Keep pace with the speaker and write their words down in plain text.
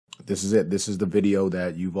this is it. This is the video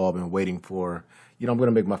that you've all been waiting for. You know, I'm going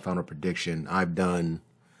to make my final prediction. I've done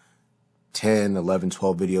 10, 11,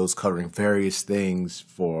 12 videos covering various things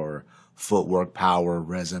for footwork, power,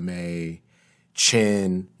 resume,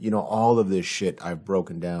 chin, you know, all of this shit. I've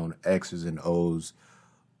broken down X's and O's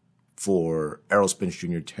for Errol Spence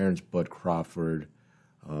Jr., Terence Bud Crawford.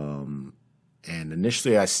 And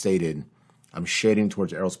initially I stated I'm shading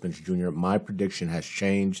towards Errol Spence Jr. My prediction has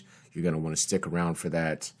changed. You're going to want to stick around for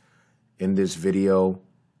that. In this video,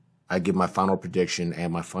 I give my final prediction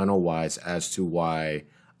and my final whys as to why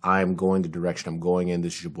I'm going the direction I'm going in.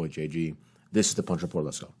 This is your boy JG. This is the Punch Report.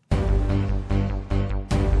 Let's go.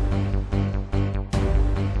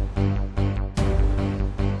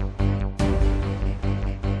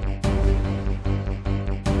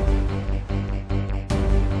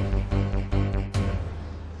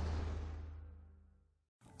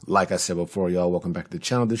 Like I said before, y'all, welcome back to the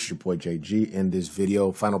channel. This is your boy JG. In this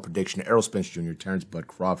video, final prediction, Errol Spence Jr., Terence Bud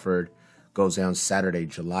Crawford goes down Saturday,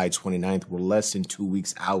 July 29th. We're less than 2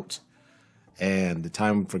 weeks out, and the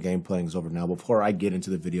time for game playing is over now. Before I get into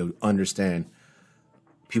the video, understand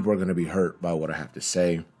people are going to be hurt by what I have to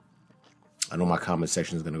say. I know my comment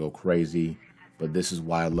section is going to go crazy, but this is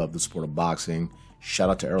why I love the sport of boxing. Shout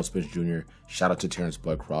out to Errol Spence Jr. Shout out to Terence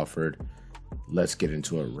Bud Crawford. Let's get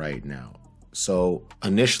into it right now. So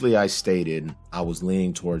initially I stated I was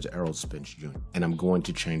leaning towards Errol Spence Jr. and I'm going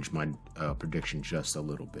to change my prediction just a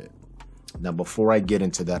little bit. Now, before I get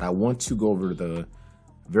into that, I want to go over the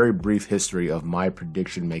very brief history of my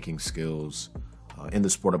prediction making skills in the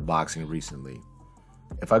sport of boxing recently.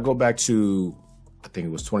 If I go back to, I think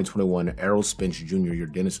it was 2021, Errol Spence Jr., your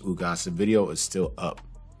Dennis Ugas, the video is still up.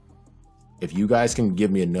 If you guys can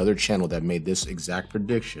give me another channel that made this exact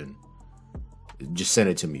prediction, just send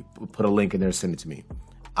it to me. Put a link in there, send it to me.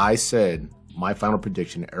 I said my final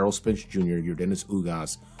prediction, Errol Spence Jr., your Dennis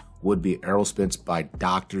Ugas, would be Errol Spence by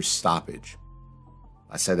doctor stoppage.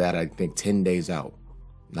 I said that, I think, 10 days out.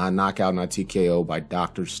 Not knockout, not TKO, by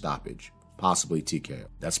doctor stoppage. Possibly TKO.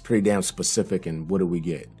 That's pretty damn specific, and what do we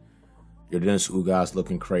get? Your Dennis Ugas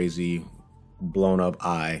looking crazy, blown up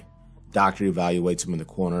eye. Doctor evaluates him in the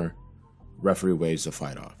corner. Referee waves the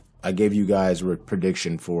fight off. I gave you guys a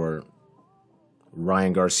prediction for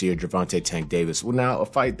Ryan Garcia, Gervonta Tank Davis. Well, now, a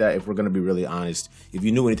fight that, if we're going to be really honest, if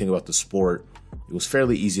you knew anything about the sport, it was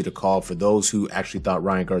fairly easy to call. For those who actually thought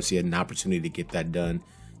Ryan Garcia had an opportunity to get that done,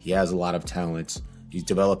 he has a lot of talent. He's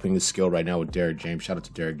developing his skill right now with Derek James. Shout out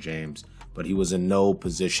to Derek James. But he was in no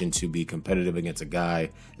position to be competitive against a guy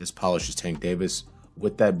as polished as Tank Davis.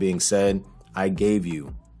 With that being said, I gave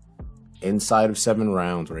you inside of 7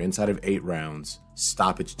 rounds or inside of 8 rounds,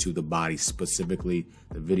 stoppage to the body specifically.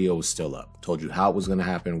 The video is still up. Told you how it was going to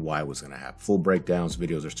happen, why it was going to happen. Full breakdowns,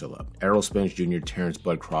 videos are still up. Errol Spence Jr., Terence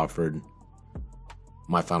Bud Crawford,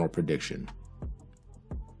 my final prediction.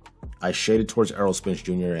 I shaded towards Errol Spence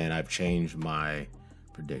Jr. and I've changed my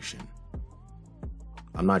prediction.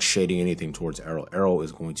 I'm not shading anything towards Errol. Errol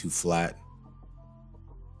is going to flat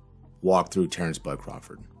walk through Terence Bud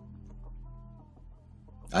Crawford.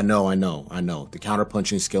 I know. The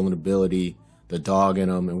counter-punching skill and ability, the dog in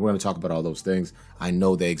him, and we're going to talk about all those things. I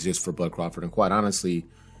know they exist for Bud Crawford, and quite honestly,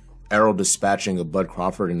 Errol dispatching of Bud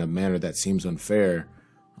Crawford in a manner that seems unfair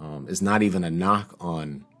is not even a knock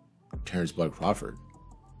on Terence Bud Crawford.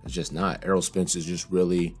 It's just not. Errol Spence is just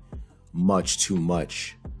really much too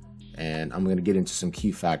much, and I'm going to get into some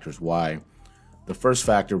key factors why. The first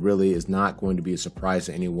factor really is not going to be a surprise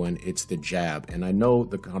to anyone. It's the jab, and I know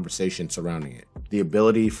the conversation surrounding it. The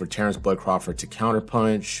ability for Terence Bud Crawford to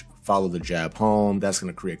counterpunch, follow the jab home, that's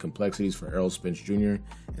going to create complexities for Errol Spence Jr.,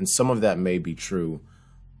 and some of that may be true.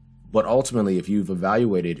 But ultimately, if you've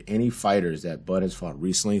evaluated any fighters that Bud has fought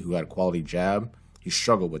recently who had a quality jab, he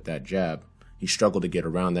struggled with that jab. He struggled to get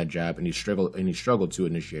around that jab, and he struggled to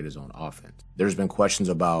initiate his own offense. There's been questions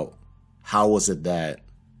about how was it that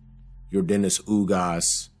your Dennis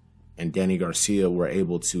Ugas and Danny Garcia were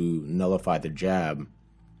able to nullify the jab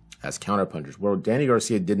as counterpunchers. Well, Danny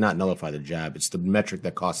Garcia did not nullify the jab. It's the metric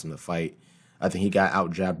that cost him the fight. I think he got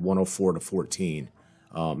out jabbed 104-14.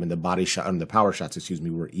 And the body shot and the power shots,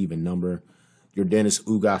 were even number. Your Dennis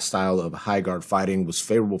Ugas style of high guard fighting was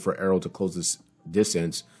favorable for Errol to close this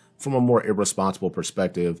distance from a more irresponsible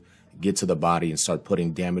perspective, get to the body and start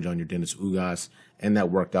putting damage on your Dennis Ugas, and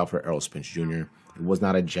that worked out for Errol Spence Jr. It was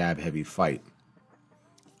not a jab-heavy fight.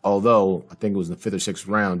 Although, I think it was in the 5th or 6th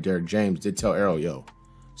round, Derek James did tell Errol, yo,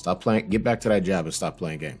 stop playing, get back to that jab and stop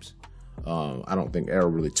playing games. I don't think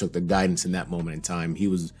Errol really took the guidance in that moment in time. He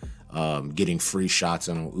was getting free shots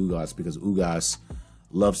on Ugas because Ugas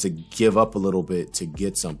loves to give up a little bit to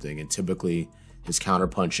get something, and typically his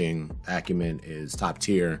counterpunching acumen is top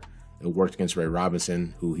tier. It worked against Ray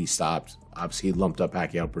Robinson, who he stopped. Obviously, he lumped up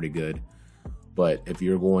Pacquiao pretty good. But if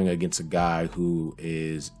you're going against a guy who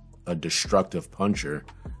is a destructive puncher,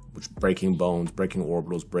 which breaking bones, breaking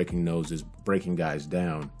orbitals, breaking noses, breaking guys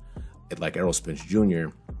down, like Errol Spence Jr.,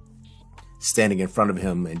 standing in front of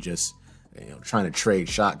him and just trying to trade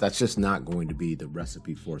shot, that's just not going to be the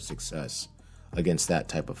recipe for success against that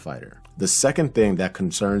type of fighter. The second thing that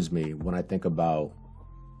concerns me when I think about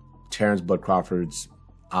Terence Bud Crawford's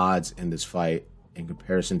odds in this fight in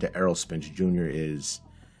comparison to Errol Spence Jr. is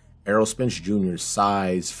Errol Spence Jr.'s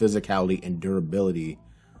size, physicality, and durability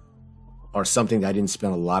are something that I didn't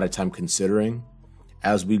spend a lot of time considering.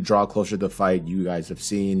 As we draw closer to the fight, you guys have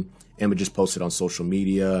seen images posted on social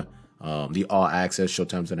media. The All Access,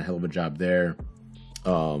 Showtime's done a hell of a job there.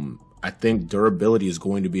 I think durability is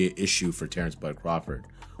going to be an issue for Terence Bud Crawford.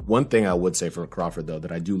 One thing I would say for Crawford, though,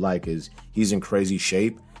 that I do like is he's in crazy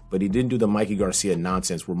shape, but he didn't do the Mikey Garcia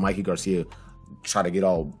nonsense where Mikey Garcia tried to get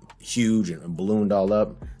all huge and ballooned all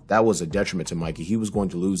up. That was a detriment to Mikey. He was going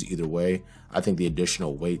to lose either way. I think the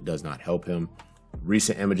additional weight does not help him.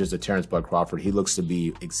 Recent images of Terence Bud Crawford, he looks to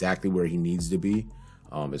be exactly where he needs to be.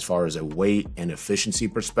 As far as a weight and efficiency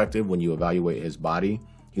perspective, when you evaluate his body,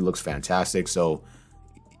 he looks fantastic. So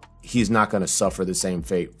he's not going to suffer the same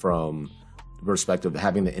fate from the perspective of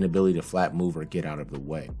having the inability to flat move or get out of the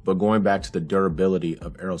way. But going back to the durability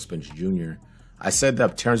of Errol Spence Jr., I said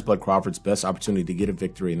that Terence Bud Crawford's best opportunity to get a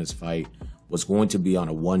victory in this fight was going to be on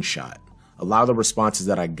a one-shot. A lot of the responses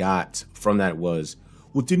that I got from that was,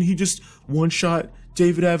 well, didn't he just one-shot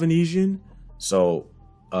David Avanesian? So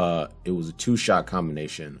it was a two-shot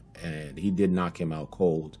combination, and he did knock him out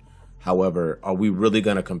cold. However, are we really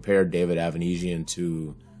going to compare David Avanesian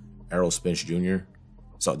to Errol Spence Jr.?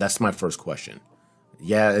 So that's my first question.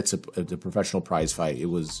 Yeah, it's a professional prize fight. It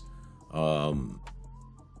was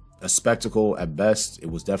a spectacle at best.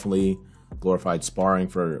 It was definitely glorified sparring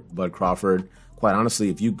for Bud Crawford. Quite honestly,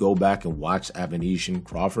 if you go back and watch Avanesian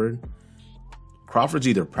Crawford's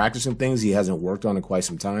either practicing things he hasn't worked on in quite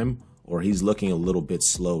some time, or he's looking a little bit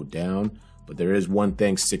slowed down. But there is one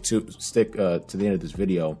thing, stick to the end of this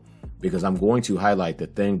video, because I'm going to highlight the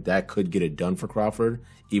thing that could get it done for Crawford,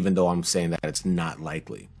 even though I'm saying that it's not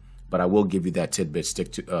likely. But I will give you that tidbit.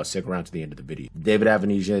 Stick around to the end of the video. David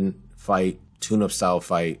Avanesian fight, tune-up style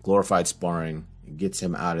fight, glorified sparring, gets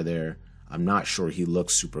him out of there. I'm not sure he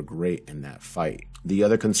looks super great in that fight. The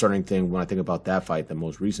other concerning thing when I think about that fight, the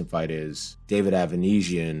most recent fight, is David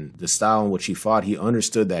Avanesian, the style in which he fought, he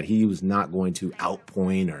understood that he was not going to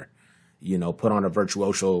outpoint or, put on a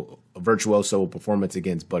virtuoso performance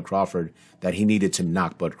against Bud Crawford, that he needed to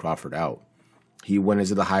knock Bud Crawford out. He went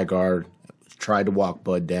into the high guard, tried to walk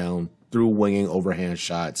Bud down, threw winging overhand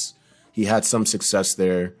shots. He had some success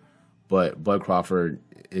there, but Bud Crawford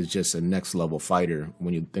is just a next level fighter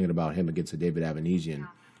when you're thinking about him against a David Avanesian.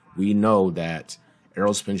 We know that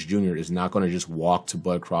Errol Spence Jr. is not going to just walk to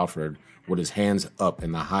Bud Crawford with his hands up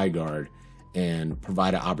in the high guard and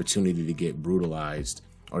provide an opportunity to get brutalized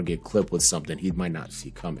or get clipped with something he might not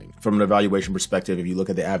see coming. From an evaluation perspective, if you look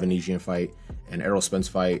at the Avanesian fight and Errol Spence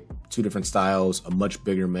fight, two different styles, a much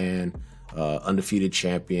bigger man, undefeated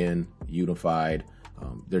champion, unified.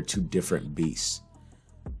 They're two different beasts.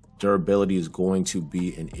 Durability is going to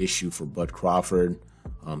be an issue for Bud Crawford.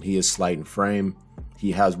 He is slight in frame.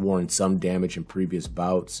 He has worn some damage in previous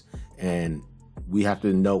bouts, and we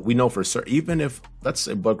know for certain, even if, let's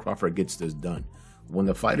say, Bud Crawford gets this done, when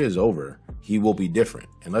the fight is over, he will be different.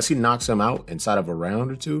 Unless he knocks him out inside of a round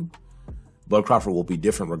or two, Bud Crawford will be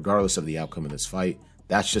different regardless of the outcome of this fight.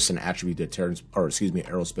 That's just an attribute that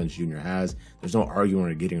Errol Spence Jr. has. There's no arguing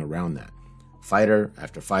or getting around that. Fighter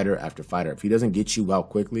after fighter after fighter. If he doesn't get you out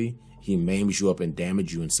quickly, he maims you up and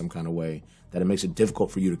damages you in some kind of way that it makes it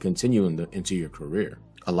difficult for you to continue into your career.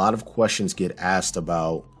 A lot of questions get asked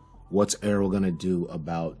about what's Errol going to do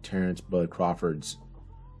about Terence Bud Crawford's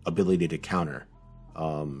ability to counter.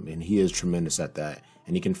 And he is tremendous at that.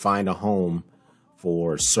 And he can find a home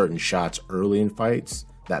for certain shots early in fights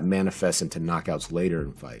that manifest into knockouts later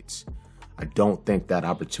in fights. I don't think that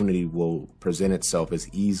opportunity will present itself as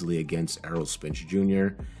easily against Errol Spence Jr.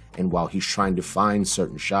 And while he's trying to find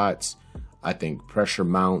certain shots, I think pressure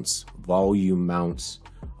mounts, volume mounts,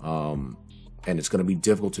 and it's going to be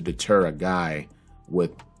difficult to deter a guy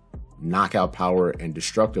with knockout power and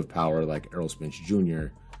destructive power like Errol Spence Jr.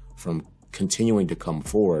 from continuing to come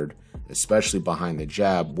forward, especially behind the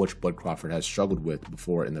jab, which Bud Crawford has struggled with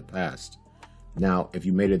before in the past. Now, if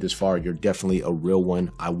you made it this far, you're definitely a real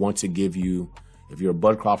one. I want to give you, if you're a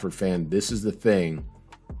Bud Crawford fan, this is the thing,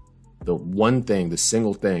 the one thing, the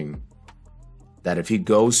single thing that if he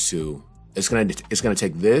goes to It's gonna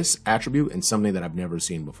take this attribute and something that I've never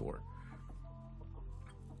seen before.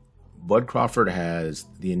 Bud Crawford has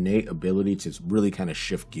the innate ability to really kind of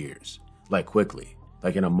shift gears, like quickly,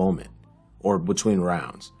 like in a moment or between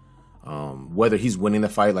rounds. Whether he's winning the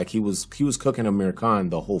fight, like he was cooking Amir Khan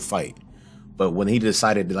the whole fight. But when he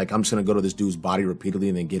decided, like, I'm just going to go to this dude's body repeatedly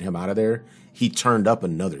and then get him out of there, he turned up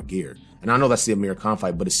another gear. And I know that's the Amir Khan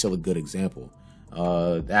fight, but it's still a good example.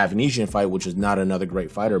 The Avanesian fight, which is not another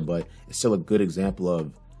great fighter, but it's still a good example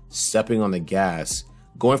of stepping on the gas,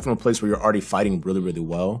 going from a place where you're already fighting really, really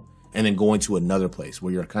well, and then going to another place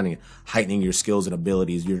where you're kind of heightening your skills and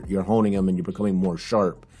abilities. You're honing them and you're becoming more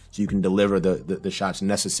sharp so you can deliver the shots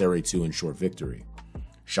necessary to ensure victory.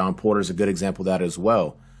 Sean Porter's a good example of that as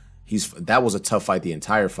well. That was a tough fight, the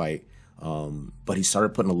entire fight, but he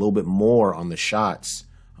started putting a little bit more on the shots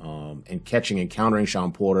and catching and countering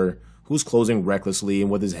Sean Porter, who's closing recklessly and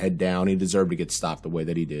with his head down. He deserved to get stopped the way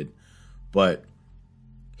that he did. But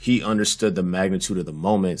he understood the magnitude of the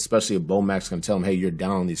moment, especially if Bo Mac's going to tell him, hey, you're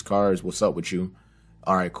down on these cards. What's up with you?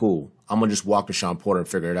 All right, cool. I'm going to just walk to Sean Porter and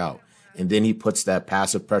figure it out. And then he puts that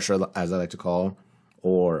passive pressure, as I like to call,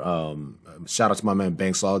 or shout out to my man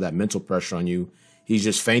Banks Law, that mental pressure on you. He's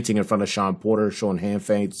just feinting in front of Sean Porter, showing hand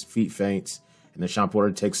feints, feet feints. And then Sean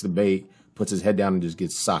Porter takes the bait, puts his head down, and just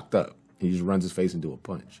gets socked up. He just runs his face into a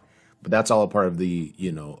punch. But that's all a part of the,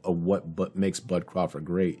 of what makes Bud Crawford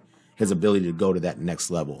great. His ability to go to that next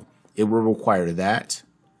level. It will require that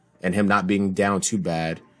and him not being down too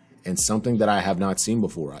bad and something that I have not seen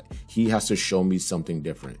before. He has to show me something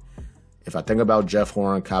different. If I think about Jeff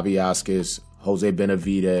Horn, Kaviaskis, Jose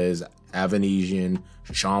Benavidez, Avanesian,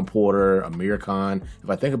 Sean Porter, Amir Khan, if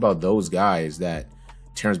I think about those guys that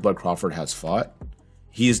Terence Bud Crawford has fought,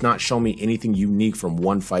 he has not shown me anything unique from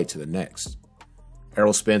one fight to the next.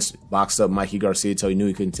 Errol Spence boxed up Mikey Garcia until he knew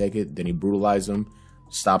he couldn't take it. Then he brutalized him.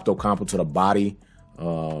 Stopped Ocampo to the body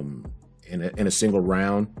in a single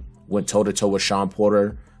round. Went toe-to-toe with Sean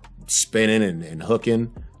Porter, spinning and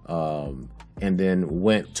hooking. And then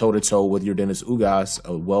went toe-to-toe with Yordenis Ugas,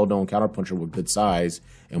 a well-known counterpuncher with good size,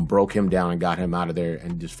 and broke him down and got him out of there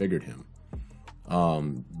and disfigured him.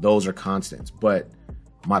 Those are constants. But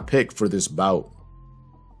my pick for this bout,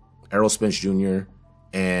 Errol Spence Jr.,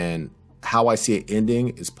 and how I see it ending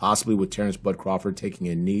is possibly with Terence Bud Crawford taking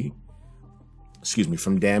a knee,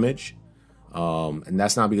 from damage. And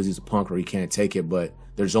that's not because he's a punk or he can't take it, but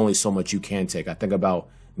there's only so much you can take. I think about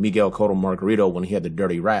Miguel Cotto Margarito when he had the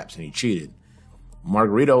dirty raps and he cheated.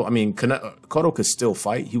 Margarito, Cotto could still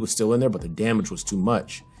fight. He was still in there, but the damage was too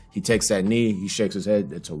much. He takes that knee, he shakes his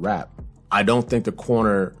head, it's a wrap. I don't think the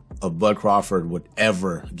corner of Bud Crawford would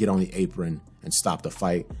ever get on the apron and stop the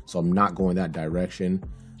fight, so I'm not going that direction.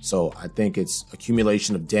 So I think it's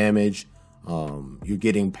accumulation of damage. You're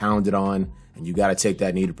getting pounded on, and you got to take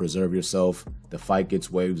that knee to preserve yourself. The fight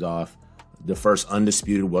gets waves off. The first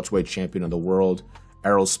undisputed welterweight champion of the world,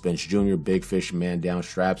 Errol Spence Jr., big fish, man down,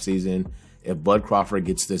 strap season. If Bud Crawford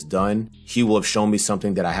gets this done, he will have shown me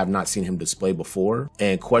something that I have not seen him display before.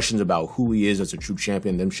 And questions about who he is as a true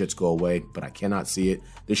champion, them shits go away, but I cannot see it.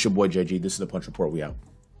 This is your boy JG. This is the Punch Report. We out.